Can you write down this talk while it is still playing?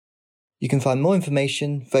You can find more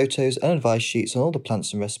information, photos and advice sheets on all the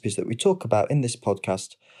plants and recipes that we talk about in this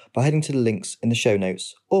podcast by heading to the links in the show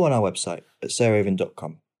notes or on our website at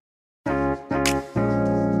sarahraven.com.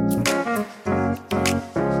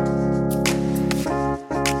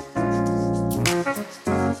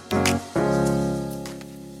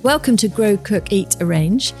 Welcome to Grow, Cook, Eat,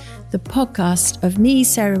 Arrange, the podcast of me,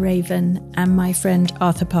 Sarah Raven, and my friend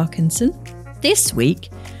Arthur Parkinson. This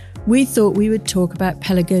week, we thought we would talk about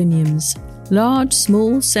pelargoniums. Large,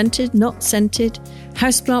 small, scented, not scented,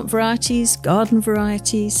 houseplant varieties, garden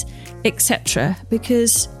varieties, etc.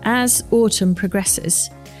 Because as autumn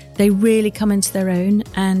progresses, they really come into their own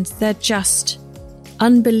and they're just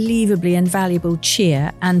unbelievably invaluable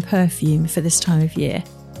cheer and perfume for this time of year.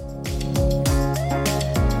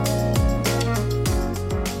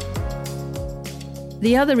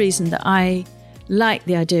 The other reason that I like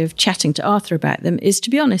the idea of chatting to Arthur about them is, to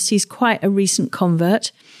be honest, he's quite a recent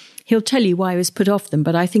convert. He'll tell you why he was put off them,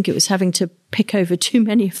 but I think it was having to pick over too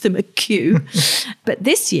many of them at queue. But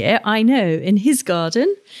this year, I know in his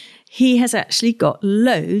garden, he has actually got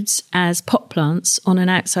loads as pot plants on an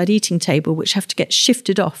outside eating table, which have to get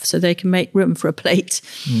shifted off so they can make room for a plate.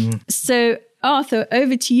 So Arthur,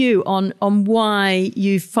 over to you on why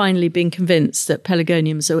you've finally been convinced that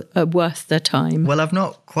pelargoniums are worth their time. Well, I've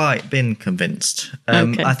not quite been convinced.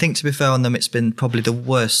 Okay. I think, to be fair on them, it's been probably the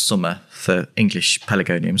worst summer for English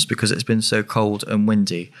pelargoniums because it's been so cold and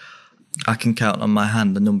windy. I can count on my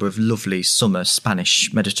hand the number of lovely summer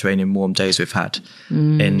Spanish Mediterranean warm days we've had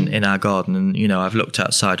in our garden. And, you know, I've looked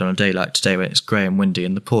outside on a day like today when it's grey and windy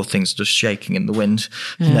and the poor things are just shaking in the wind.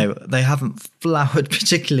 Yeah. You know, they haven't flowered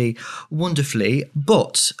particularly wonderfully,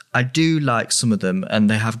 but I do like some of them and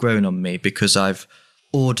they have grown on me because I've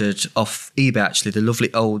ordered off eBay, actually, the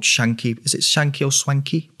lovely old Shanky, is it Shanky or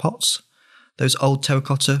Swanky pots? Those old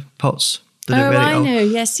terracotta pots. I know.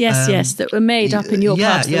 Yes, that were made up in your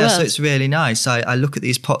part of the world. Yeah, so it's really nice. I look at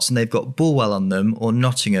these pots and they've got Bulwell on them or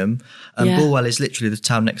Nottingham. And Bulwell is literally the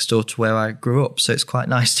town next door to where I grew up. So it's quite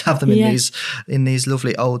nice to have them in these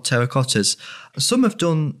lovely old terracottas. Some have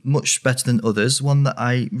done much better than others. One that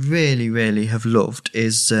I really, really have loved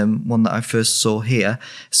is one that I first saw here.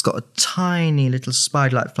 It's got a tiny little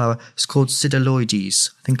spider-like flower. It's called Sidaloides.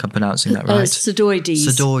 I think I'm pronouncing that right. Sidoides.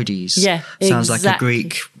 Sidoides. Yeah, sounds exactly.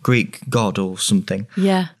 like a Greek god or something.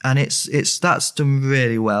 Yeah. And that's done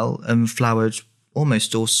really well and flowered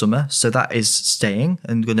almost all summer. So that is staying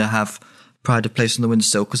and going to have pride of place on the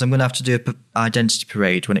windowsill because I'm going to have to do an identity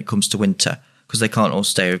parade when it comes to winter because they can't all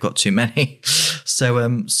stay. We've got too many.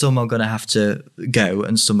 So some are going to have to go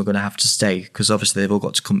and some are going to have to stay because obviously they've all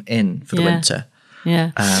got to come in for the winter.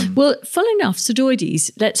 Yeah. Well, funnily enough,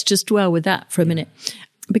 Sidoides, let's just dwell with that for a minute.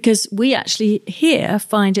 Because we actually here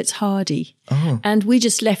find it's hardy. Oh. And we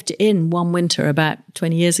just left it in one winter about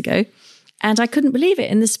 20 years ago. And I couldn't believe it.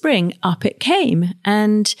 In the spring, up it came.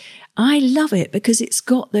 And I love it because it's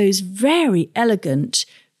got those very elegant,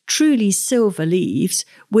 truly silver leaves,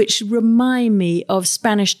 which remind me of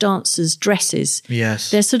Spanish dancers' dresses.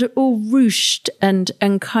 Yes. They're sort of all ruched and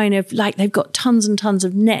kind of like they've got tons and tons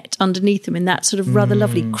of net underneath them in that sort of rather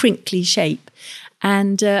lovely crinkly shape.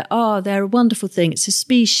 And, they're a wonderful thing. It's a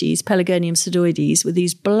species, Pelargonium sidoides, with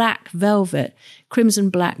these crimson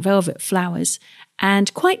black velvet flowers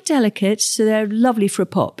and quite delicate. So they're lovely for a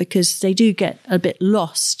pot because they do get a bit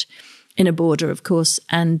lost in a border, of course,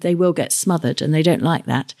 and they will get smothered and they don't like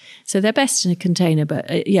that. So they're best in a container. But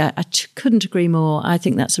I couldn't agree more. I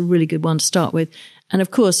think that's a really good one to start with. And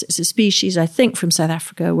of course, it's a species, I think, from South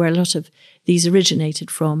Africa where a lot of these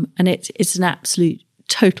originated from. And it's an absolute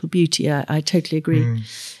total beauty. I totally agree.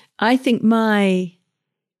 I think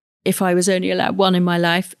if I was only allowed one in my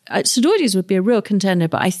life, Sidoides would be a real contender,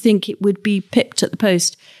 but I think it would be pipped at the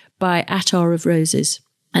post by Attar of Roses.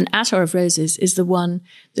 And Attar of Roses is the one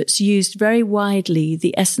that's used very widely,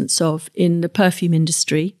 the essence of, in the perfume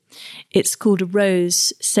industry. It's called a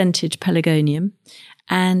rose-scented pelargonium.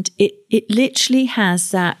 And it literally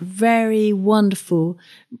has that very wonderful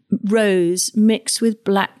rose mixed with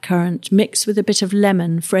blackcurrant, mixed with a bit of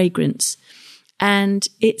lemon fragrance. And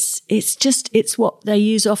it's what they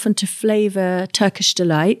use often to flavour Turkish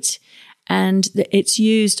Delight. And it's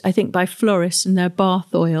used, I think, by florists in their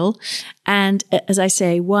bath oil. And as I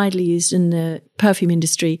say, widely used in the perfume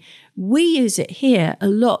industry. We use it here a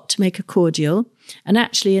lot to make a cordial. And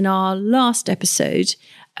actually in our last episode,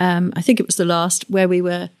 I think it was the last,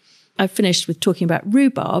 where I finished with talking about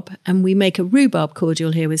rhubarb, and we make a rhubarb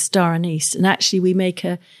cordial here with star anise. And actually we make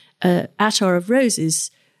a Attar of Roses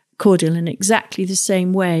cordial in exactly the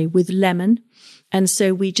same way with lemon. And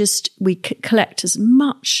so we collect as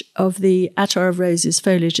much of the Attar of Roses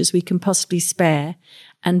foliage as we can possibly spare.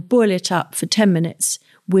 and boil it up for 10 minutes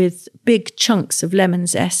with big chunks of lemon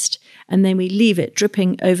zest. And then we leave it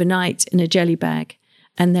dripping overnight in a jelly bag.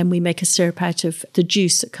 And then we make a syrup out of the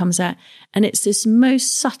juice that comes out. And it's this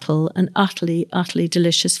most subtle and utterly, utterly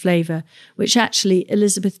delicious flavour, which actually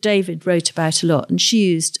Elizabeth David wrote about a lot. And she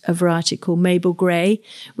used a variety called Mabel Grey,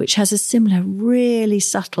 which has a similar, really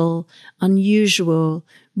subtle, unusual,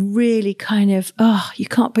 really kind of, you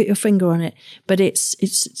can't put your finger on it. But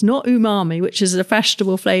it's not umami, which is a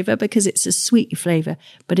fashionable flavour, because it's a sweet flavour,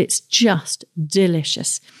 but it's just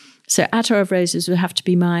delicious. So Attar of Roses would have to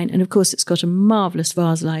be mine. And of course, it's got a marvellous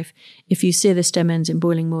vase life. If you sear the stem ends in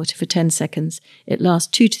boiling water for 10 seconds, it lasts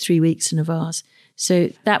 2 to 3 weeks in a vase.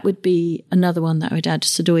 So that would be another one that I would add to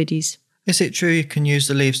Sodoides. Is it true you can use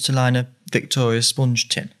the leaves to line a Victoria sponge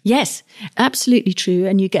tin? Yes, absolutely true.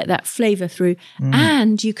 And you get that flavour through.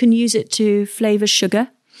 And you can use it to flavour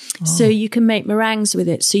sugar. So you can make meringues with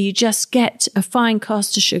it. So you just get a fine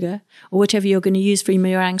caster sugar or whatever you're going to use for your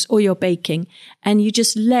meringues or your baking, and you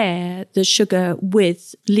just layer the sugar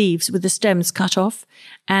with leaves with the stems cut off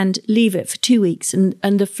and leave it for 2 weeks, and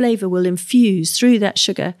the flavour will infuse through that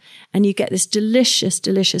sugar and you get this delicious,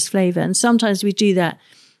 delicious flavour. And sometimes we do that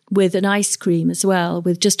with an ice cream as well,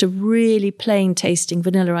 with just a really plain tasting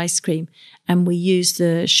vanilla ice cream. And we use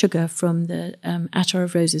the sugar from the Attar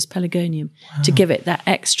of Roses Pelargonium to give it that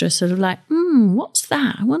extra sort of like, what's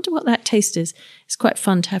that? I wonder what that taste is. It's quite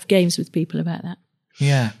fun to have games with people about that.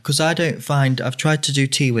 Yeah, because I don't find, I've tried to do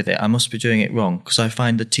tea with it. I must be doing it wrong because I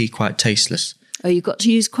find the tea quite tasteless. Oh, you've got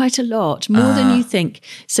to use quite a lot, more than you think.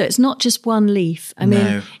 So it's not just one leaf. I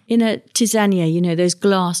mean, in a tisanier, those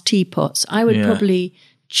glass teapots, I would probably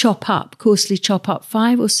coarsely chop up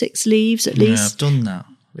 5 or 6 leaves at least. Yeah, I've done that.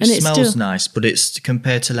 It smells nice, but it's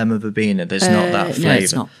compared to lemon verbena, there's not that flavour. No,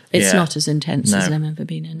 it's not. It's not as intense as lemon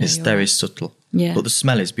verbena. No, it's very subtle. Yeah. But the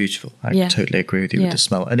smell is beautiful. I totally agree with you with the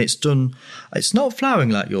smell. And it's done, it's not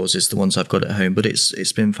flowering like yours is, the ones I've got at home, but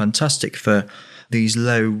it's been fantastic for these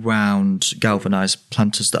low, round, galvanised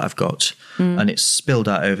planters that I've got. And it's spilled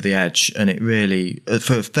out over the edge, and it really,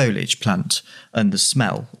 for a foliage plant, and the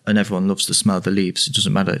smell, and everyone loves the smell of the leaves. It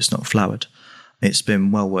doesn't matter, it's not flowered. It's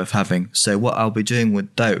been well worth having. So what I'll be doing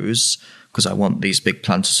with those, because I want these big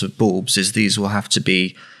planters of bulbs, is these will have to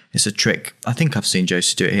be, it's a trick. I think I've seen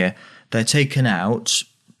Josie do it here. They're taken out,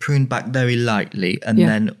 pruned back very lightly, and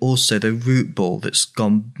then also the root ball that's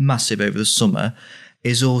gone massive over the summer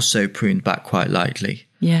is also pruned back quite lightly.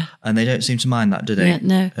 Yeah. And they don't seem to mind that, do they? Yeah,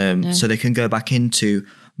 no. So they can go back into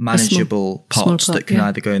manageable pots that can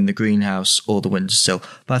either go in the greenhouse or the windowsill.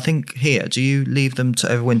 But I think here, do you leave them to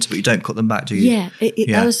overwinter, but you don't cut them back, do you?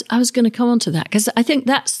 Yeah, I was going to come on to that, because I think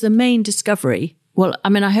that's the main discovery. Well, I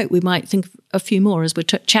mean, I hope we might think of a few more as we're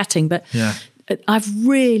chatting, but I've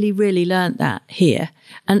really, really learnt that here.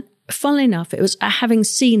 And funnily enough, it was having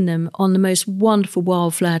seen them on the most wonderful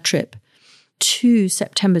wildflower trip 3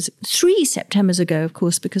 Septembers ago, of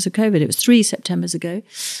course, because of COVID. It was 3 Septembers ago,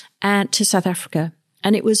 and to South Africa.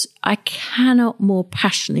 And it was, I cannot more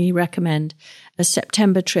passionately recommend a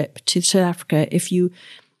September trip to South Africa if you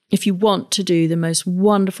want to do the most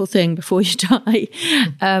wonderful thing before you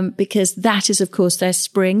die, because that is, of course, their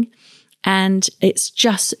spring. And it's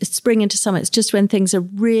spring into summer. It's just when things are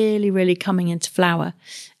really, really coming into flower.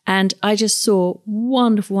 And I just saw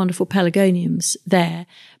wonderful, wonderful pelargoniums there.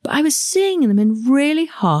 But I was seeing them in really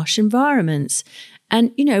harsh environments.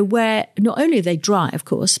 And, where not only are they dry, of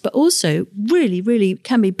course, but also really, really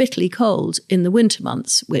can be bitterly cold in the winter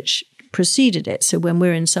months, which preceded it. So when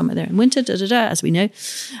we're in summer, they're in winter, as we know.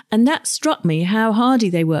 And that struck me how hardy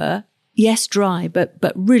they were. Yes, dry, but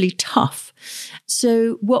really tough.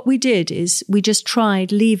 So what we did is we just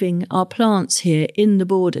tried leaving our plants here in the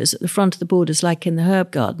borders, at the front of the borders, like in the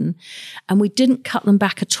herb garden, and we didn't cut them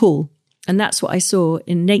back at all. And that's what I saw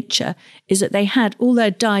in nature, is that they had all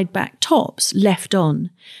their dyed back tops left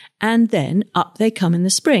on, and then up they come in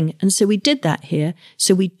the spring. And so we did that here.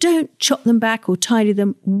 So we don't chop them back or tidy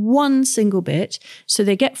them one single bit. So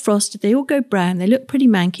they get frosted, they all go brown, they look pretty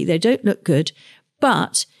manky, they don't look good.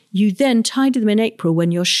 But you then tidy them in April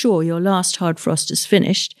when you're sure your last hard frost is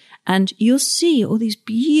finished, and you'll see all these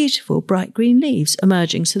beautiful bright green leaves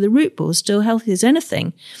emerging. So the root ball is still healthy as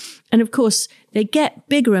anything. And of course, they get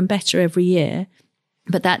bigger and better every year.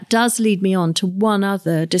 But that does lead me on to one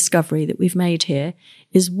other discovery that we've made here,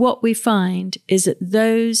 is what we find is that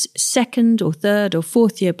those second or third or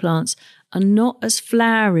fourth year plants are not as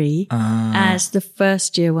flowery as the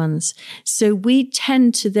first year ones. So we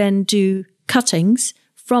tend to then do cuttings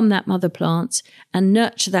from that mother plant and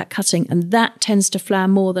nurture that cutting. And that tends to flower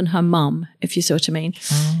more than her mum, if you see what I mean.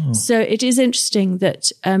 Oh. So it is interesting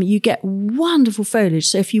that you get wonderful foliage.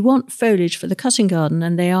 So if you want foliage for the cutting garden,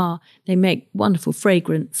 and they make wonderful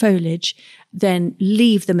fragrant foliage, then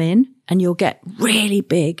leave them in and you'll get really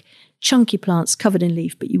big, chunky plants covered in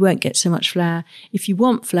leaf, but you won't get so much flower. If you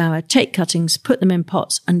want flower, take cuttings, put them in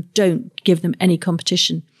pots and don't give them any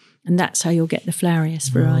competition. And that's how you'll get the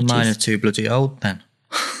floweriest varieties. Mine are too bloody old then.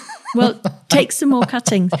 Well, take some more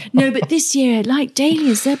cuttings. No, but this year, like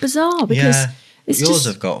dahlias, they're bizarre because yours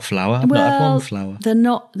have got flower. I've not had one flower.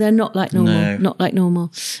 They're not like normal. No. Not like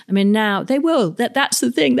normal. I mean, now they will. That's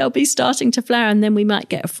the thing. They'll be starting to flower, and then we might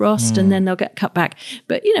get a frost, and then they'll get cut back.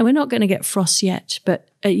 But we're not going to get frost yet. But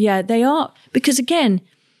they are, because again,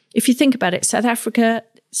 if you think about it, South Africa.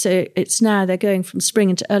 So it's now they're going from spring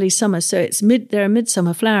into early summer. So they're a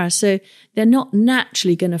midsummer flower. So they're not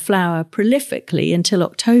naturally going to flower prolifically until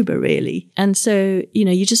October, really. And so,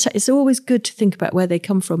 it's always good to think about where they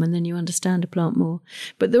come from, and then you understand a plant more.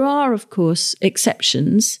 But there are, of course,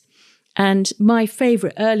 exceptions. And my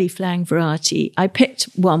favourite early flowering variety, I picked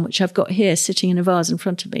one, which I've got here sitting in a vase in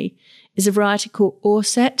front of me, is a variety called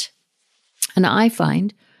Orset. And I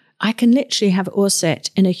find I can literally have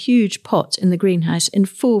Orset in a huge pot in the greenhouse in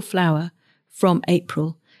full flower from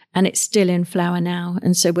April, and it's still in flower now.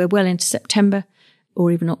 And so we're well into September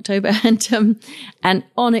or even October, and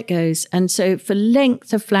on it goes. And so for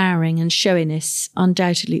length of flowering and showiness,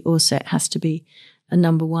 undoubtedly Orset has to be a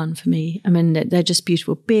number one for me. I mean, they're just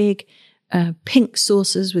beautiful, big pink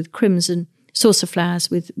saucers with crimson, saucer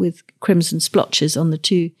flowers with crimson splotches on the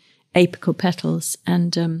two apical petals,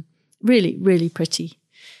 and really, really pretty.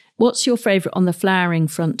 What's your favourite on the flowering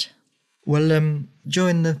front? Well,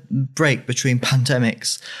 during the break between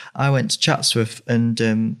pandemics, I went to Chatsworth, and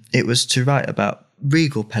it was to write about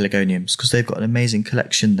regal pelargoniums, because they've got an amazing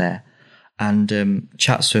collection there. And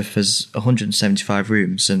Chatsworth has 175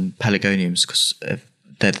 rooms and pelargoniums, because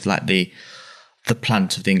they're like the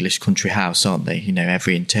plant of the English country house, aren't they?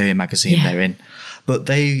 Every interior magazine they're in. But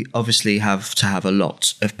they obviously have to have a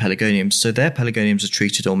lot of pelargoniums. So their pelargoniums are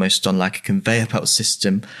treated almost on like a conveyor belt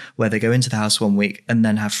system, where they go into the house 1 week and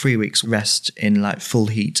then have 3 weeks rest in like full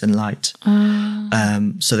heat and light.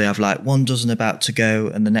 So they have like 1 dozen about to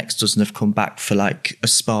go, and the next dozen have come back for like a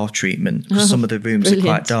spa treatment, because some of the rooms are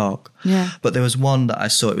quite dark. Yeah. But there was one that I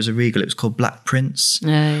saw, it was a regal, it was called Black Prince.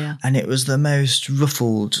 Yeah. And it was the most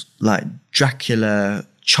ruffled, like Dracula,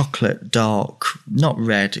 chocolate dark, not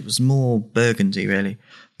red, it was more burgundy really,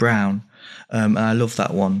 brown. And I love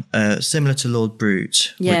that one. Similar to Lord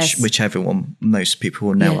Brute, which most people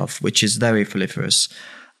will know of, which is very foliferous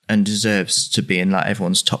and deserves to be in like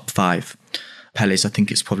everyone's top 5. Pellies, I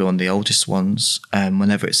think it's probably one of the oldest ones.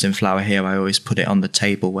 Whenever it's in flower here, I always put it on the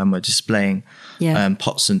table when we're displaying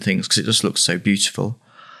pots and things, because it just looks so beautiful.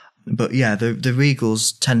 But the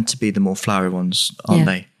regals tend to be the more flowery ones, aren't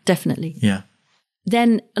they? Definitely. Yeah.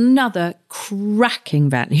 Then another cracking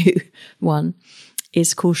value one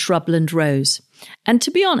is called Shrubland Rose. And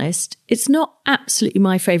to be honest, it's not absolutely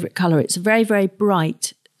my favourite colour. It's very, very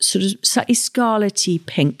bright, sort of slightly scarlety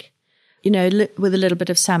pink, with a little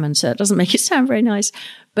bit of salmon. So it doesn't make it sound very nice.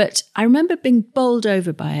 But I remember being bowled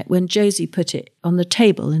over by it when Josie put it on the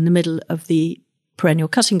table in the middle of the perennial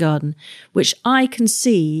cutting garden, which I can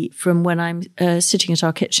see from when I'm sitting at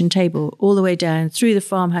our kitchen table all the way down through the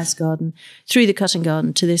farmhouse garden, through the cutting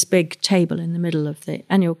garden to this big table in the middle of the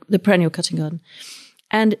perennial cutting garden.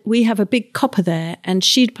 And we have a big copper there, and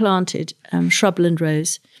she'd planted Shrubland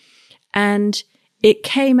Rose, and it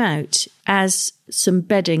came out as some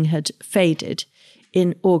bedding had faded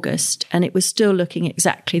in August, and it was still looking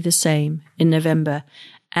exactly the same in November.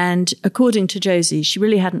 And according to Josie, she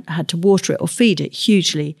really hadn't had to water it or feed it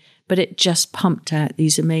hugely, but it just pumped out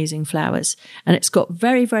these amazing flowers. And it's got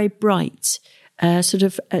very, very bright, sort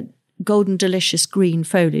of golden delicious green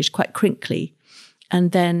foliage, quite crinkly.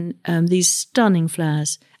 And then these stunning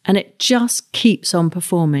flowers. And it just keeps on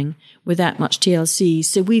performing without much TLC.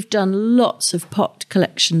 So we've done lots of pot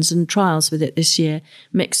collections and trials with it this year,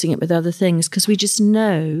 mixing it with other things, because we just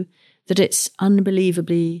know that it's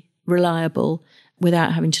unbelievably reliable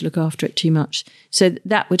without having to look after it too much. So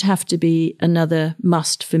that would have to be another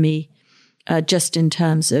must for me, just in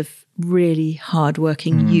terms of really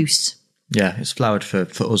hard-working use. Yeah, it's flowered for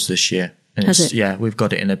us this year. And Has it? Yeah, we've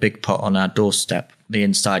got it in a big pot on our doorstep, the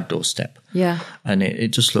inside doorstep. Yeah. And it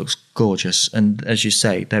just looks gorgeous. And as you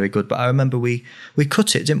say, very good. But I remember we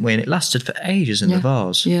cut it, didn't we? And it lasted for ages in the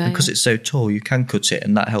vase. Yeah, and because it's so tall, you can cut it,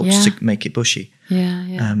 and that helps to make it bushy.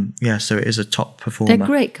 Yeah. So it is a top performer. They're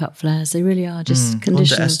great cut flowers. They really are. Just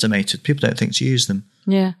conditional. Underestimated. People don't think to use them.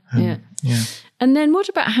 Yeah. Yeah. And then what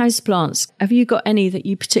about houseplants? Have you got any that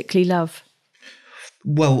you particularly love?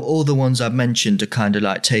 Well, all the ones I've mentioned are kind of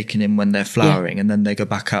like taken in when they're flowering and then they go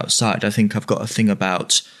back outside. I think I've got a thing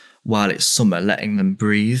about while it's summer, letting them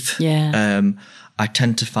breathe. Yeah. I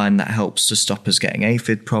tend to find that helps to stop us getting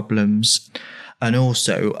aphid problems. And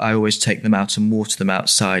also, I always take them out and water them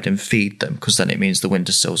outside and feed them, because then it means the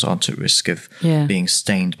windowsills aren't at risk of being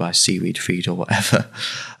stained by seaweed feed or whatever.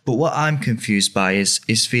 But what I'm confused by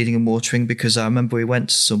is feeding and watering, because I remember we went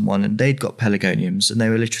to someone and they'd got pelargoniums and they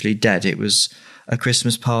were literally dead. It was a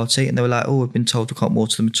Christmas party and they were like, oh, we've been told we can't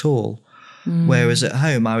water them at all. Whereas at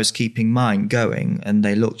home, I was keeping mine going and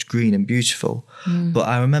they looked green and beautiful. But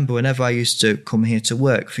I remember whenever I used to come here to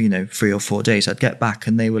work for, 3 or 4 days, I'd get back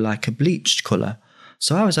and they were like a bleached colour.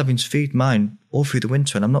 So I was having to feed mine all through the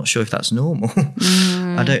winter and I'm not sure if that's normal.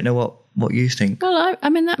 I don't know what you think. Well, I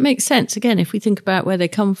mean, that makes sense. Again, if we think about where they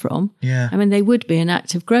come from, I mean, they would be in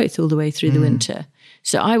active growth all the way through the winter.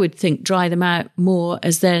 So I would think dry them out more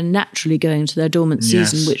as they're naturally going to their dormant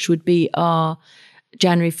season, which would be our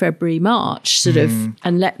January, February, March sort of,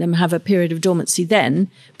 and let them have a period of dormancy then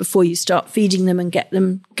before you start feeding them and get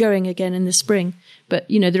them going again in the spring. But,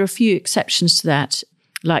 there are a few exceptions to that,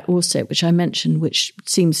 like Orset, which I mentioned, which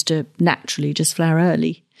seems to naturally just flower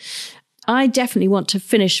early. I definitely want to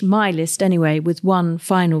finish my list anyway with one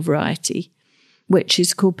final variety, which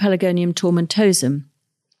is called Pelargonium tomentosum.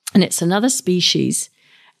 And it's another species.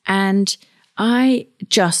 And I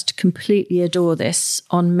just completely adore this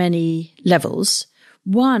on many levels.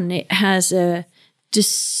 One, it has a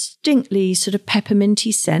distinctly sort of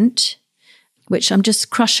pepperminty scent, which I'm just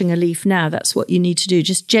crushing a leaf now. That's what you need to do,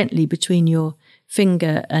 just gently between your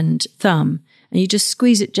finger and thumb. And you just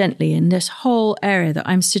squeeze it gently. And this whole area that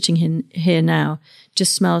I'm sitting in here now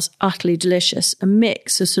just smells utterly delicious. A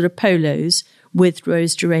mix of sort of polos with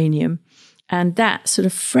rose geranium. And that sort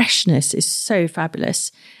of freshness is so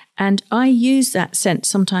fabulous. And I use that scent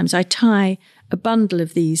sometimes. I tie a bundle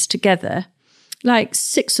of these together, like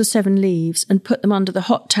 6 or 7 leaves, and put them under the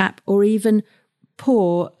hot tap, or even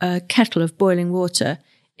pour a kettle of boiling water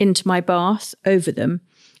into my bath over them.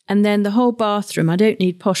 And then the whole bathroom, I don't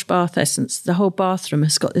need posh bath essence, the whole bathroom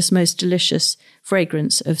has got this most delicious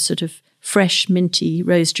fragrance of sort of fresh, minty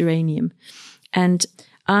rose geranium. And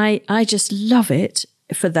I just love it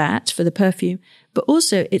for that, for the perfume, but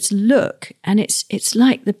also its look. And it's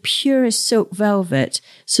like the purest silk velvet,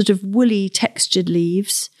 sort of woolly textured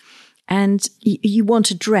leaves. And you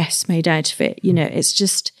want a dress made out of it. It's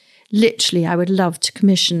just literally, I would love to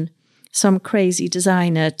commission some crazy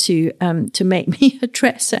designer to make me a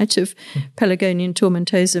dress out of Pelargonium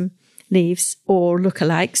tomentosum leaves or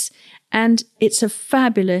lookalikes. And it's a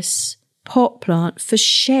fabulous pot plant for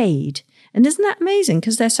shade. And isn't that amazing?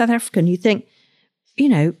 Because they're South African. You think,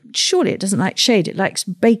 surely it doesn't like shade. It likes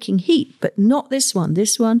baking heat, but not this one.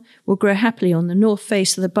 This one will grow happily on the north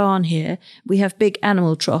face of the barn here. We have big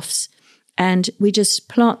animal troughs and we just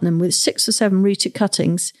plant them with 6 or 7 rooted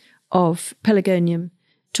cuttings of Pelargonium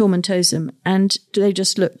tomentosum, and they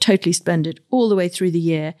just look totally splendid all the way through the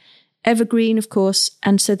year. Evergreen, of course,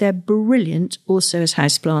 and so they're brilliant also as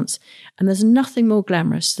houseplants. And there's nothing more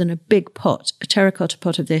glamorous than a big pot, a terracotta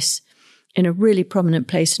pot of this, in a really prominent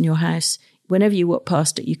place in your house. Whenever you walk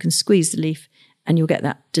past it, you can squeeze the leaf and you'll get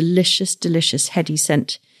that delicious, delicious heady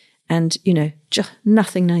scent. And, just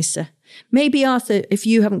nothing nicer. Maybe, Arthur, if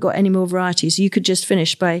you haven't got any more varieties, you could just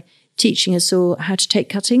finish by teaching us all how to take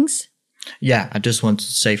cuttings. Yeah, I just wanted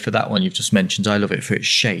to say for that one you've just mentioned, I love it for its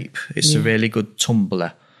shape. It's a really good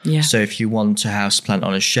tumbler. Yeah. So if you want a houseplant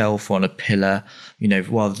on a shelf or on a pillar,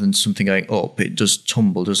 rather than something going up, it does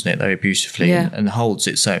tumble, doesn't it, very beautifully, and holds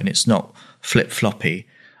its own. It's not flip-floppy.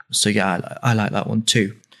 So yeah, I like that one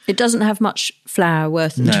too. It doesn't have much flower,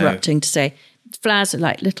 worth interrupting to say. Flowers are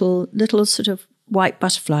like little sort of white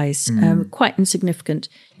butterflies, quite insignificant.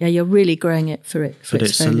 Yeah, you're really growing it for it. But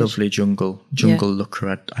it's foliage. A lovely jungle looker,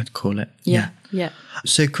 I'd call it. Yeah.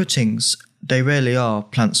 So cuttings, they really are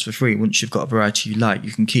plants for free. Once you've got a variety you like,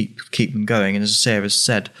 you can keep them going. And as Sarah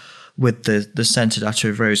said, with the scented attar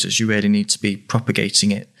of roses, you really need to be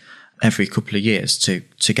propagating it every couple of years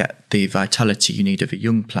to get the vitality you need of a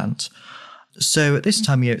young plant. So at this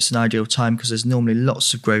time of year, it's an ideal time because there's normally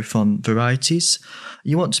lots of growth on varieties.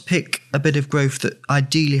 You want to pick a bit of growth that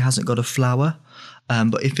ideally hasn't got a flower,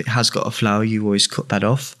 but if it has got a flower, you always cut that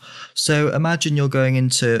off. So imagine you're going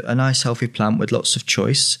into a nice healthy plant with lots of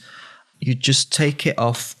choice. You just take it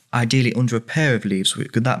off, ideally under a pair of leaves,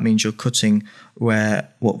 because that means you're cutting where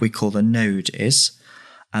what we call the node is.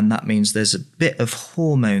 And that means there's a bit of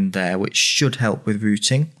hormone there, which should help with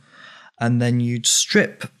rooting. And then you'd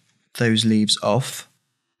strip those leaves off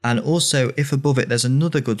And also, if above it there's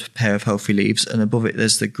another good pair of healthy leaves and above it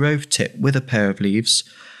there's the growth tip with a pair of leaves,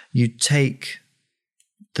 you take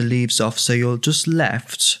the leaves off. So you're just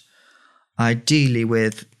left, ideally,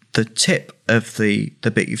 with the tip of the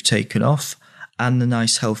bit you've taken off and the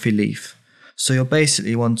nice healthy leaf. So you're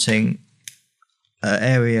basically wanting an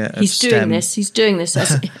area of stem. He's doing this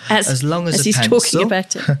as long as he's pencil. talking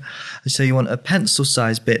about it. So you want a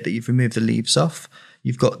pencil-sized bit that you've removed the leaves off.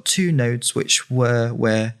 You've got 2 nodes which were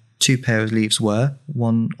where 2 pairs of leaves were,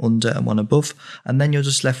 one under and one above, and then you're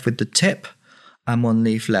just left with the tip and 1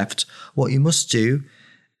 leaf left. What you must do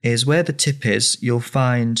is where the tip is, you'll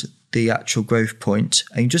find the actual growth point,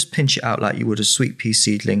 and you just pinch it out like you would a sweet pea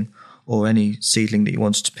seedling or any seedling that you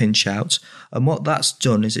wanted to pinch out. And what that's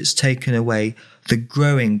done is it's taken away the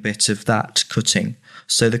growing bit of that cutting.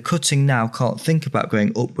 So the cutting now can't think about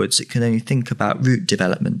growing upwards, it can only think about root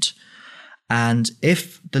development. And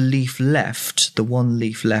if the leaf left, the 1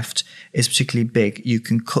 leaf left, is particularly big, you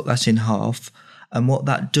can cut that in half. And what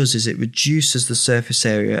that does is it reduces the surface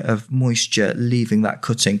area of moisture leaving that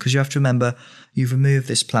cutting. Because you have to remember, you've removed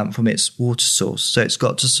this plant from its water source. So it's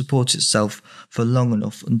got to support itself for long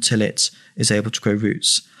enough until it is able to grow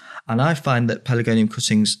roots. And I find that Pelargonium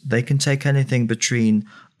cuttings, they can take anything between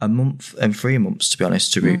a month and 3 months, to be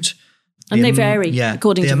honest, to root. And they vary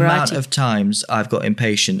according to variety. The amount of times I've got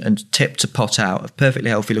impatient and tipped a pot out of perfectly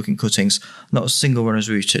healthy looking cuttings, not a single one is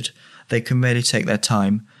rooted. They can really take their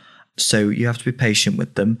time. So you have to be patient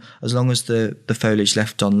with them. As long as the foliage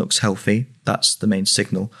left on looks healthy, that's the main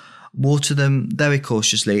signal. Water them very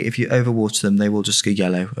cautiously. If you overwater them, they will just go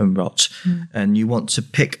yellow and rot. And you want to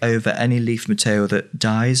pick over any leaf material that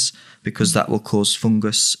dies because that will cause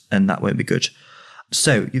fungus and that won't be good.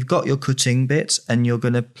 So you've got your cutting bit and you're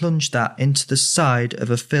going to plunge that into the side of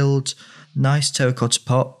a filled, nice terracotta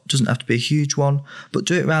pot. Doesn't have to be a huge one, but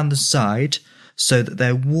do it around the side so that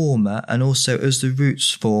they're warmer, and also as the roots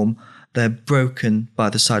form, they're broken by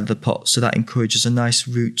the side of the pot. So that encourages a nice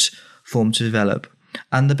root form to develop.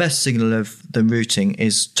 And the best signal of them rooting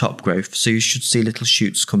is top growth. So you should see little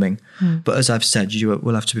shoots coming. But as I've said, you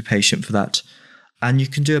will have to be patient for that. And you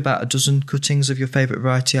can do about a dozen cuttings of your favourite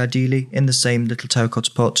variety, ideally, in the same little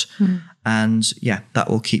terracotta pot. And that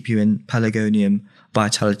will keep you in Pelargonium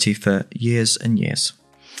vitality for years and years.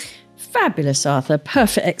 Fabulous, Arthur.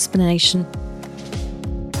 Perfect explanation.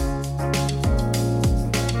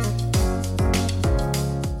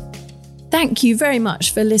 Thank you very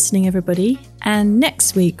much for listening, everybody. And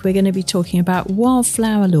next week, we're going to be talking about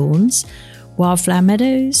wildflower lawns, wildflower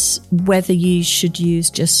meadows, whether you should use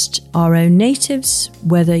just our own natives,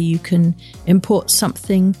 whether you can import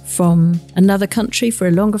something from another country for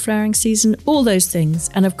a longer flowering season, all those things.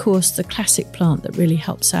 And of course, the classic plant that really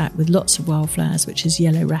helps out with lots of wildflowers, which is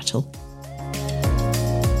yellow rattle.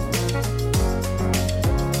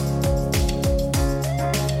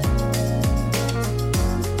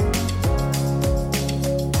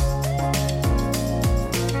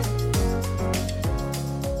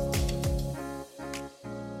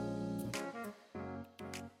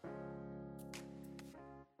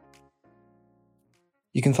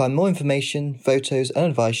 You can find more information, photos and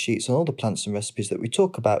advice sheets on all the plants and recipes that we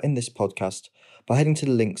talk about in this podcast by heading to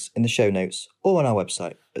the links in the show notes or on our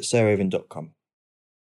website at sarahraven.com.